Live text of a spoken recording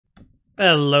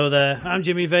Hello there, I'm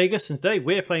Jimmy Vegas, and today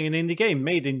we're playing an indie game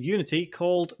made in Unity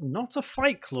called Not A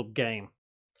Fightclub Game.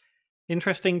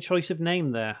 Interesting choice of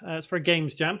name there. It's for a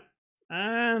games jam,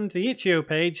 and the itch.io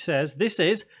page says this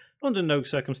is, under no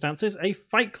circumstances, a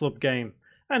Fight Club game.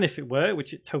 And if it were,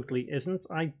 which it totally isn't,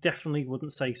 I definitely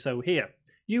wouldn't say so here.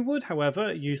 You would,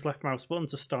 however, use left mouse button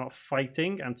to start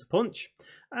fighting and to punch,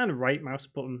 and right mouse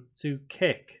button to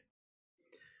kick.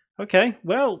 Okay,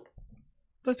 well,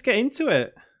 let's get into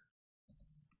it.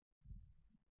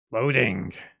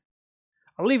 Loading.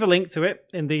 I'll leave a link to it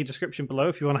in the description below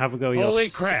if you want to have a go. Holy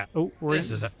crap! Oh,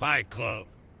 this is a fight club.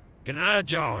 Can I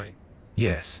join?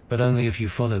 Yes, but only if you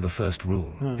follow the first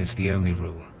rule. It's the only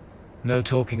rule. No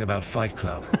talking about Fight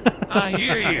Club. I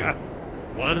hear you.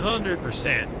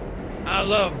 100%. I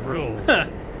love rules.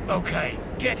 Okay,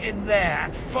 get in there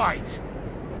and fight.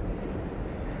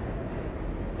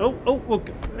 Oh,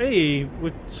 hey,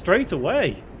 we're straight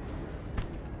away.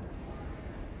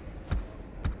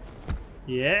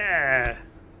 Yeah.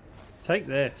 Take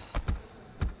this.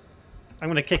 I'm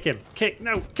going to kick him. Kick.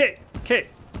 No, kick.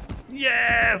 Kick.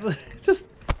 Yes. Just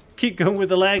keep going with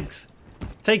the legs.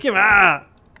 Take him. Ah.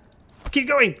 Keep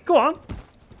going. Go on.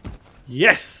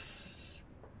 Yes.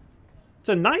 It's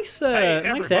a nice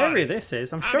nice area this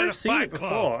is. I'm sure I've seen it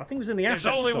before. I think it was in the asset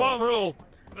store. There's only one rule,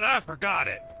 but I forgot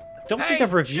it. I don't think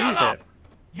I've reviewed it.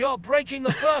 You're breaking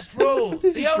the first rule.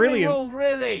 This is brilliant. Only rule,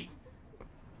 really.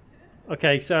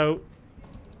 Okay, so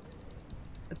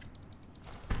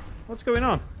what's going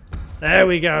on? There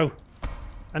we go.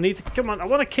 I need to come on. I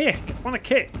want to kick. I want to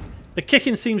kick. The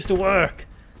kicking seems to work.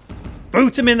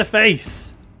 Boot him in the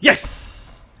face.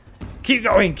 Yes. Keep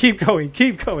going. Keep going.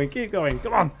 Keep going. Keep going.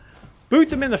 Come on.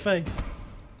 Boot him in the face.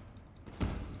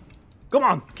 Come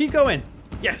on. Keep going.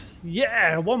 Yes.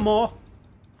 Yeah. One more.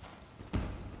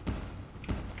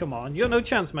 Come on. You got no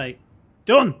chance, mate.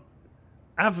 Done.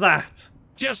 Have that.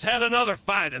 Just had another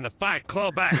fight in the fight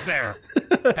club back there.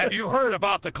 Have you heard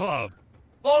about the club?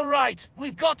 All right,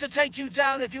 we've got to take you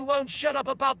down if you won't shut up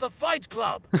about the fight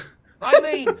club. I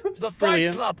mean, the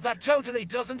fight club that totally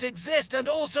doesn't exist, and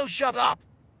also shut up.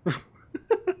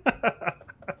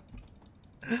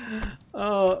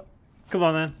 Oh, come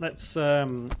on then. Let's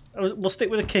we'll stick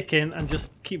with a kick in and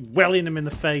just keep welling him in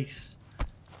the face.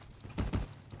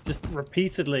 Just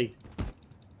repeatedly.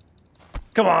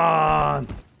 Come on.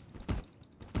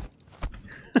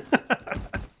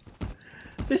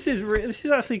 This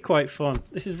is actually quite fun.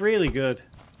 This is really good.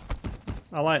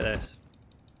 I like this.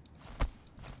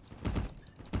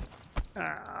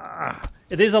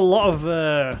 It is a lot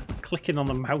of clicking on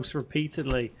the mouse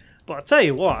repeatedly, but I tell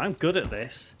you what, I'm good at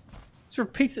this. Just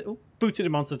repeated. Oh, booted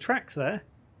him onto the tracks there.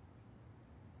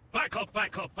 Fight club,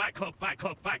 fight club, fight club, fight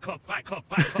club, fight club, fight club,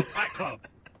 fight club, fight club.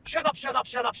 Shut up, shut up,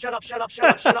 shut up, shut up, shut up, shut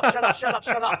up, shut up, shut up, shut up,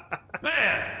 shut up.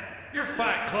 Man, your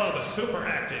fight club is super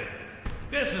active.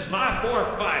 This is my fourth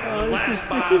fight in the last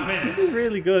 5 minutes. This is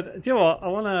really good. Do you know what? I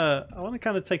wanna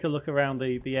kind of take a look around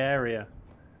the area.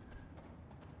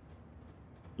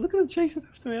 Look at them chasing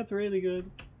after me. That's really good.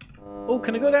 Oh,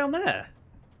 can I go down there?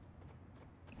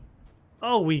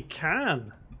 Oh, we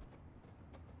can.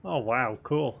 Oh wow,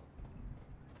 cool.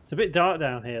 It's a bit dark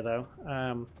down here though.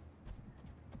 Can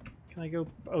I go?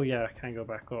 Oh yeah, I can go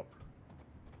back up.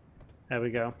 There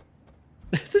we go.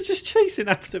 They're just chasing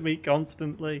after me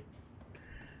constantly.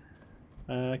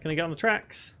 Can I get on the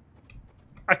tracks?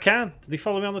 I can. Do they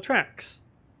follow me on the tracks?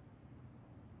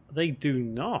 They do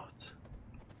not.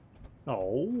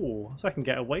 Oh, so I can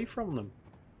get away from them.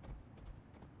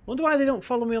 Wonder why they don't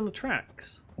follow me on the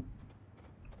tracks.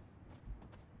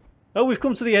 Oh, we've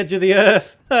come to the edge of the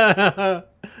earth. Oh,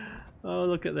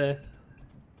 look at this.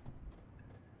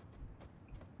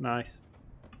 Nice.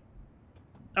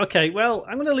 Okay, well,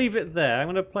 I'm going to leave it there. I'm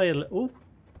going to play a little... Oh,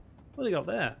 what have they got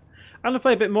there? I'm going to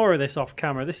play a bit more of this off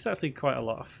camera. This is actually quite a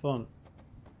lot of fun.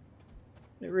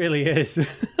 It really is.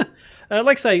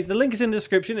 Like I say, the link is in the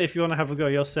description if you want to have a go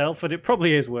yourself, but it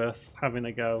probably is worth having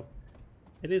a go.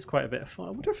 It is quite a bit of fun.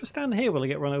 I wonder if I stand here, will I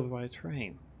get run over by a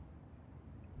train?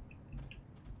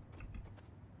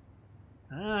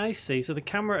 Ah, I see. So the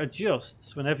camera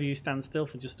adjusts whenever you stand still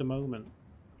for just a moment.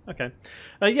 Okay.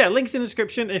 Yeah, link's in the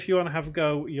description if you want to have a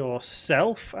go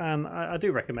yourself, and I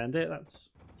do recommend it. It's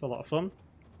a lot of fun.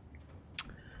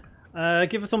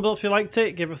 Give a thumbs up if you liked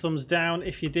it, give a thumbs down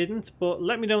if you didn't, but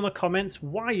let me know in the comments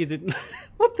why you didn't.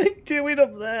 What are they doing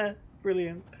up there?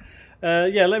 Brilliant.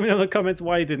 Yeah, let me know in the comments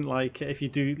why you didn't like it if you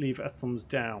do leave it a thumbs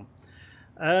down.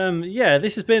 Yeah,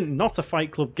 this has been Not a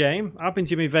Fight Club Game. I've been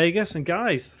Jimmy Vegas, and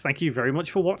guys, thank you very much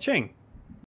for watching.